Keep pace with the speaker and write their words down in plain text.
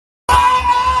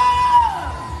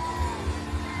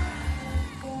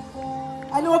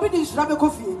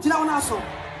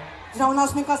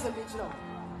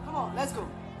Come on, let's go.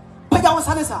 Wave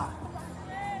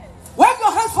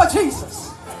your hands for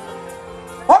Jesus.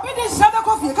 Come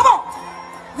on.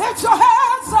 Lift your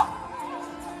hands up.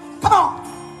 Come on.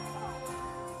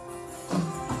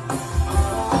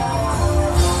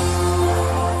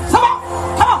 Come on.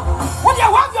 Come on. When you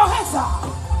wave your hands up,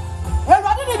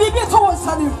 everybody be towards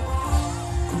you.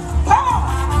 Come on.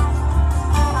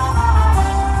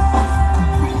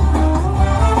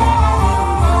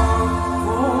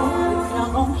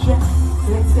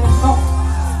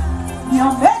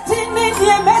 You're betting in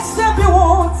the mess of you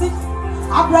want it.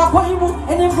 Abrapoimu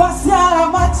and Imbrasia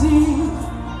Mati.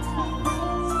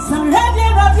 Some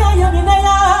radio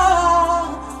Yaminaya.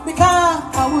 Because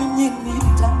I win you need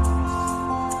that.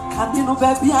 Can you know,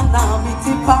 baby, and now meet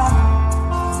it back?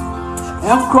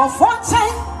 And Crawford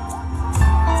chain.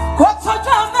 Got to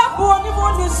jam that one, you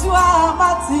want this, you are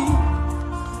Mati.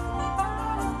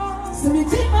 So me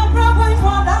take my brother,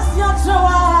 that's your show.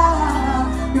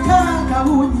 Because I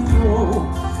win you.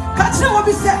 Catch you what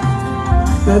we said.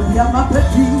 Baby, I'm a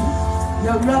baby.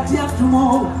 You're ready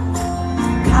tomorrow.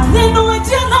 Can you know it?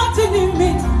 You're not in me.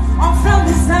 I'm from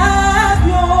the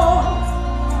Savior.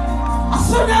 I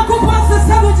saw you go past the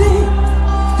 70.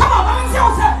 Come on, I'm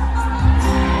yourself.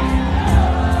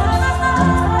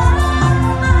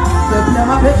 Baby,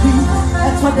 I'm a baby.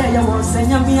 That's what they want.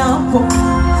 Send me uncle.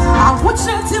 I'm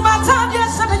watching to my time.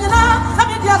 Yes, I'm in I'm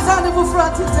in the outside of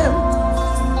front of them.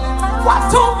 What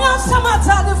told me I'm some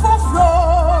outside of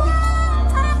floor.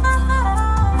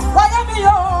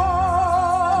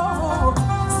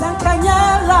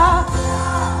 Sankanyala,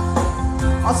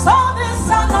 I saw this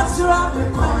sun natural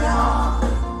Victoria.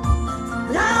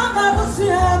 Yama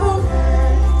Busiabu,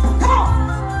 come on,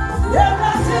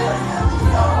 Yerati,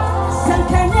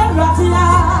 Sankanyala,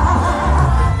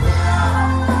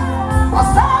 I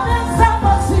saw this sun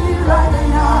natural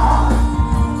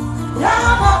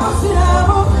Yama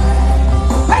Busiabu.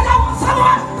 When I was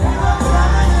someone,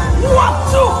 you want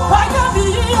to, I can be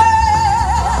here.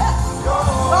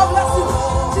 God bless you.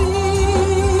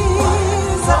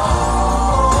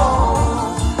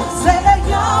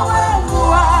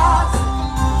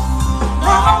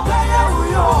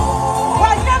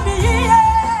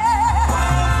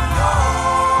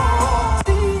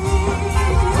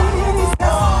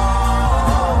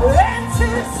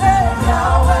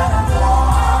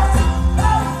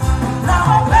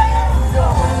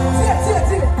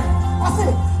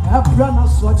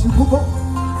 What you go,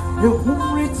 you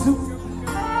hungry too.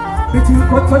 But you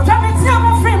got to tell me, I'm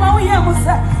afraid my way.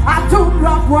 I don't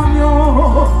love one. You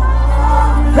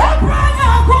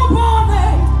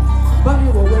but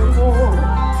you will more.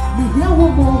 You hear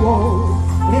more.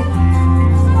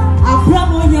 I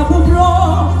brought on your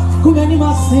bubble. Come any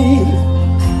must see.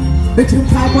 But you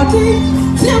type what it,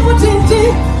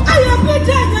 I am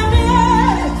better than me.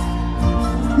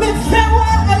 Me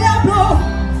farewell, I am blow.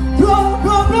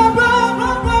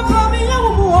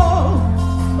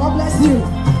 God bless you.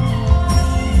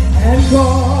 And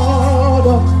God,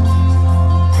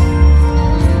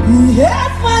 He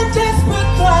heard my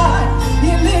desperate cry.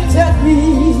 He lifted me.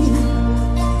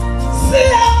 See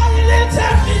how He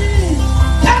lifted me.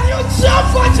 Can you jump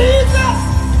for Jesus?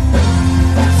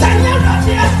 Send your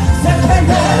radio, send your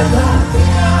radio.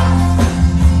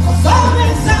 I saw me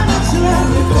so much love.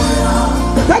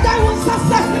 That I was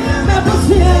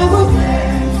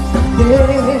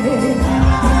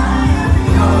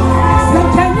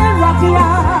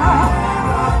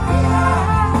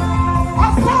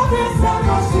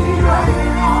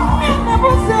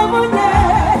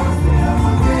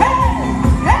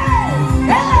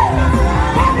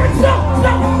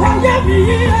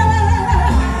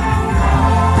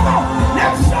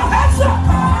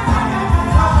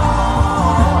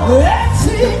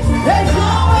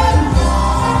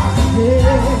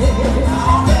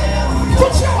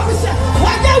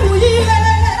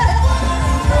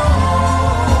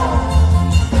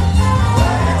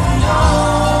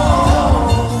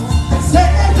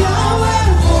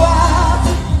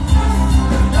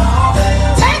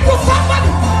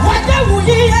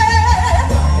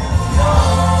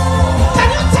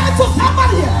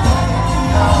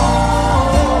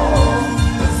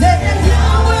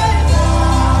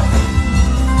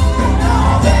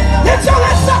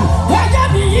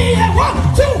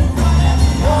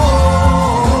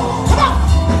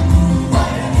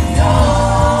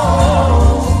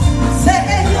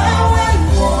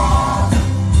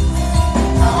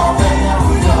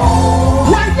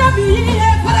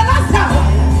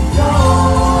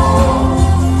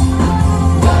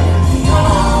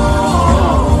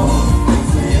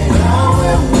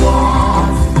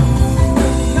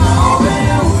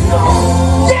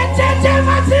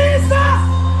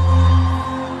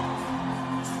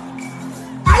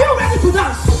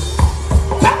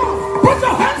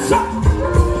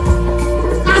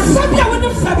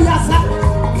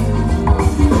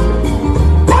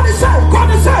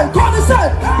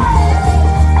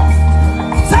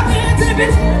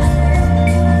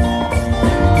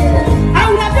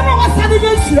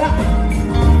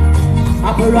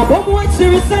Abraham wants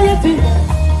to society.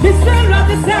 Mr.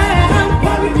 Rocky said, I'm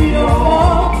calling you.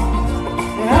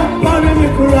 I'm calling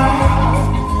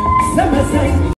you.